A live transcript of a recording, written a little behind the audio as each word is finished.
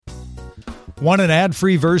Want an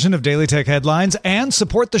ad-free version of Daily Tech Headlines and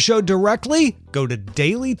support the show directly? Go to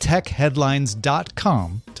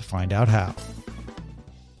dailytechheadlines.com to find out how.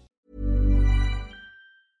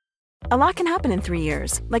 A lot can happen in 3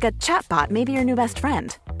 years, like a chatbot may be your new best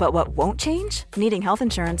friend. But what won't change? Needing health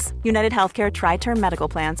insurance. United Healthcare Tri-Term Medical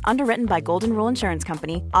Plans, underwritten by Golden Rule Insurance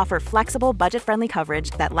Company, offer flexible, budget-friendly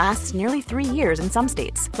coverage that lasts nearly 3 years in some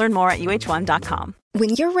states. Learn more at uh1.com. When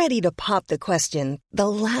you're ready to pop the question, the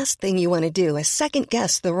last thing you want to do is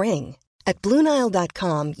second-guess the ring. At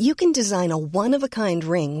BlueNile.com, you can design a one-of-a-kind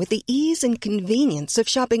ring with the ease and convenience of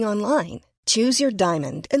shopping online. Choose your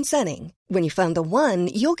diamond and setting. When you find the one,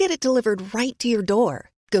 you'll get it delivered right to your door.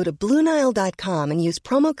 Go to BlueNile.com and use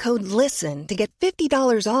promo code LISTEN to get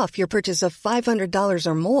 $50 off your purchase of $500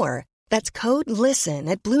 or more. That's code LISTEN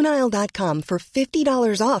at BlueNile.com for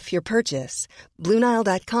 $50 off your purchase.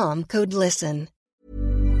 BlueNile.com, code LISTEN.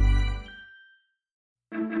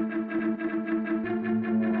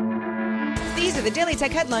 These are the Daily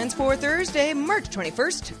Tech headlines for Thursday, March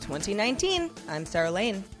 21st, 2019. I'm Sarah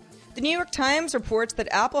Lane. The New York Times reports that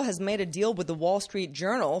Apple has made a deal with the Wall Street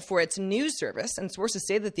Journal for its news service, and sources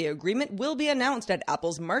say that the agreement will be announced at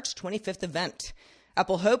Apple's March 25th event.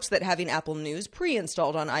 Apple hopes that having Apple News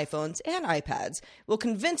pre-installed on iPhones and iPads will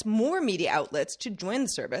convince more media outlets to join the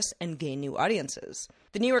service and gain new audiences.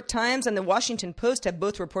 The New York Times and the Washington Post have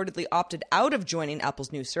both reportedly opted out of joining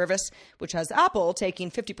Apple's new service, which has Apple taking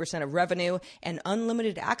 50% of revenue and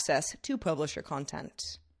unlimited access to publisher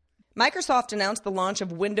content. Microsoft announced the launch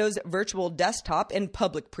of Windows Virtual Desktop in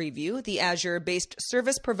public preview, the Azure-based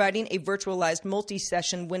service providing a virtualized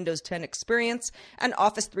multi-session Windows 10 experience and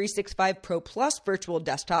Office 365 Pro Plus Virtual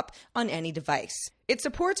Desktop on any device. It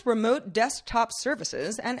supports remote desktop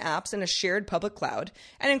services and apps in a shared public cloud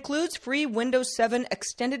and includes free Windows 7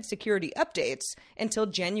 extended security updates until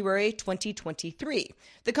January 2023.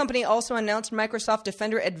 The company also announced Microsoft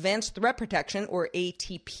Defender Advanced Threat Protection, or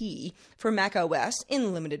ATP, for macOS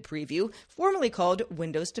in limited preview, formerly called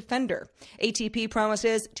Windows Defender. ATP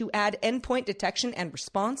promises to add endpoint detection and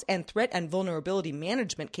response and threat and vulnerability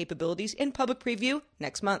management capabilities in public preview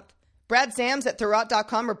next month. Brad Sams at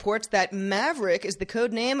Thurrott.com reports that Maverick is the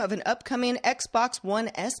code name of an upcoming Xbox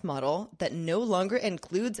One S model that no longer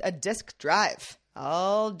includes a disk drive.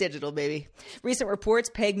 All digital, baby. Recent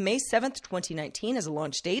reports peg May 7th, 2019 as a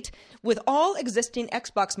launch date, with all existing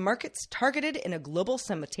Xbox markets targeted in a global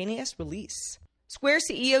simultaneous release. Square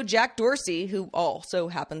CEO Jack Dorsey, who also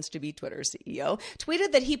happens to be Twitter's CEO,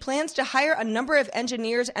 tweeted that he plans to hire a number of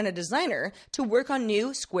engineers and a designer to work on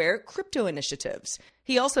new Square crypto initiatives.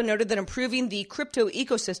 He also noted that improving the crypto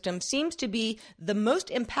ecosystem seems to be the most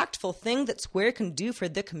impactful thing that Square can do for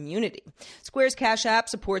the community. Square's Cash App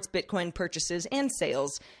supports Bitcoin purchases and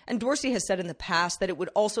sales, and Dorsey has said in the past that it would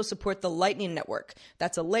also support the Lightning Network.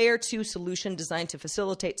 That's a Layer 2 solution designed to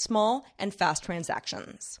facilitate small and fast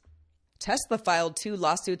transactions. Tesla filed 2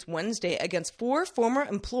 lawsuits Wednesday against 4 former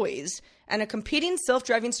employees and a competing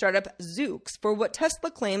self-driving startup, Zoox, for what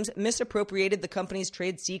Tesla claims misappropriated the company's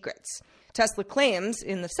trade secrets. Tesla claims,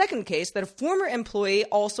 in the second case, that a former employee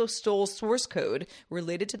also stole source code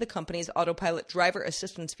related to the company's autopilot driver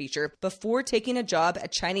assistance feature before taking a job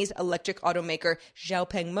at Chinese electric automaker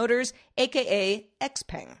Xiaopeng Motors, aka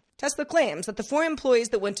XPeng. Tesla claims that the 4 employees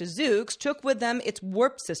that went to Zoox took with them its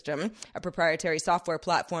Warp system, a proprietary software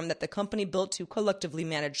platform that the company built to collectively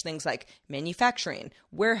manage things like manufacturing,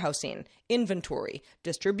 warehousing, inventory,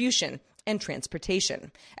 distribution, and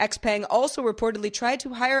transportation. XPeng also reportedly tried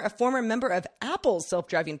to hire a former member of Apple's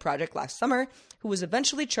self-driving project last summer, who was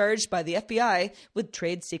eventually charged by the FBI with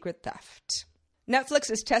trade secret theft.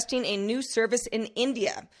 Netflix is testing a new service in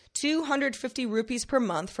India, 250 rupees per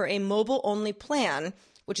month for a mobile-only plan,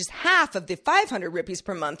 which is half of the 500 rupees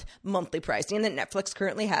per month monthly pricing that Netflix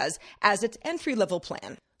currently has as its entry-level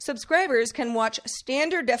plan. Subscribers can watch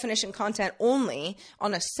standard definition content only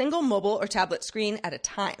on a single mobile or tablet screen at a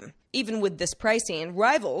time. Even with this pricing,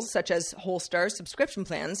 rivals such as Wholestar's subscription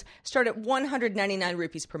plans start at 199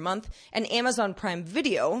 rupees per month, and Amazon Prime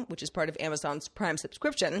Video, which is part of Amazon's Prime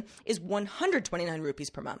subscription, is 129 rupees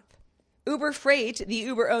per month. Uber Freight, the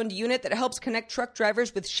Uber-owned unit that helps connect truck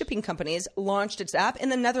drivers with shipping companies, launched its app in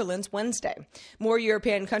the Netherlands Wednesday. More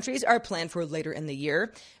European countries are planned for later in the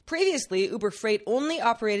year. Previously, Uber Freight only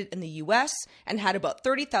operated in the U.S. and had about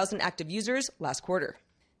 30,000 active users last quarter.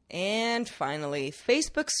 And finally,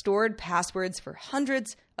 Facebook stored passwords for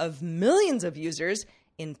hundreds of millions of users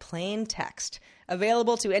in plain text,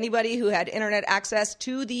 available to anybody who had internet access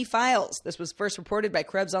to the files. This was first reported by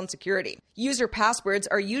Krebs on Security. User passwords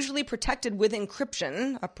are usually protected with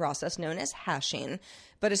encryption, a process known as hashing,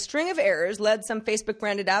 But a string of errors led some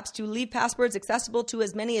Facebook-branded apps to leave passwords accessible to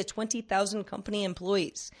as many as 20,000 company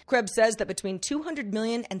employees. Krebs says that between 200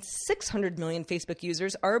 million and 600 million Facebook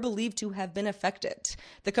users are believed to have been affected.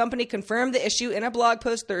 The company confirmed the issue in a blog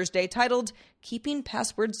post Thursday titled "Keeping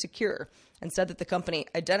Passwords Secure," and said that the company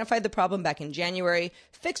identified the problem back in January,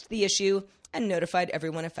 fixed the issue, and notified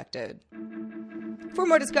everyone affected. For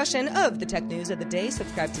more discussion of the tech news of the day,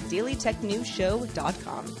 subscribe to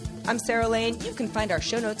dailytechnewsshow.com. I'm Sarah Lane. You can find our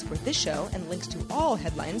show notes for this show and links to all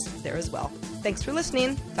headlines there as well. Thanks for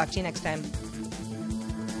listening. Talk to you next time.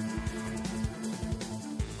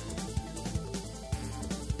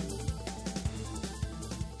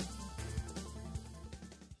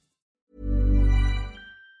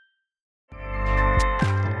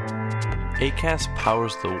 Acast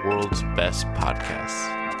powers the world's best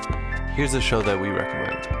podcasts. Here's a show that we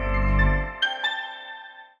recommend.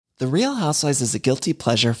 The Real Housewives is a guilty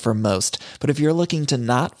pleasure for most, but if you're looking to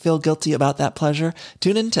not feel guilty about that pleasure,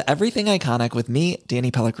 tune in to Everything Iconic with me,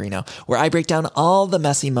 Danny Pellegrino, where I break down all the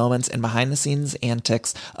messy moments and behind-the-scenes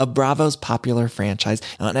antics of Bravo's popular franchise.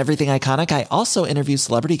 And on Everything Iconic, I also interview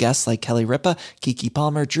celebrity guests like Kelly Ripa, Keke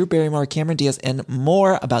Palmer, Drew Barrymore, Cameron Diaz, and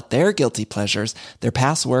more about their guilty pleasures, their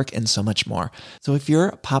past work, and so much more. So if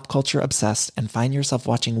you're pop culture obsessed and find yourself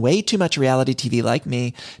watching way too much reality TV like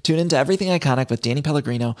me, tune into Everything Iconic with Danny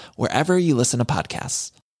Pellegrino, wherever you listen to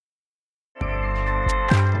podcasts.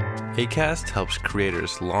 Acast helps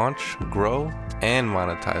creators launch, grow, and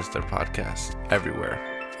monetize their podcasts everywhere.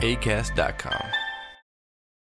 Acast.com.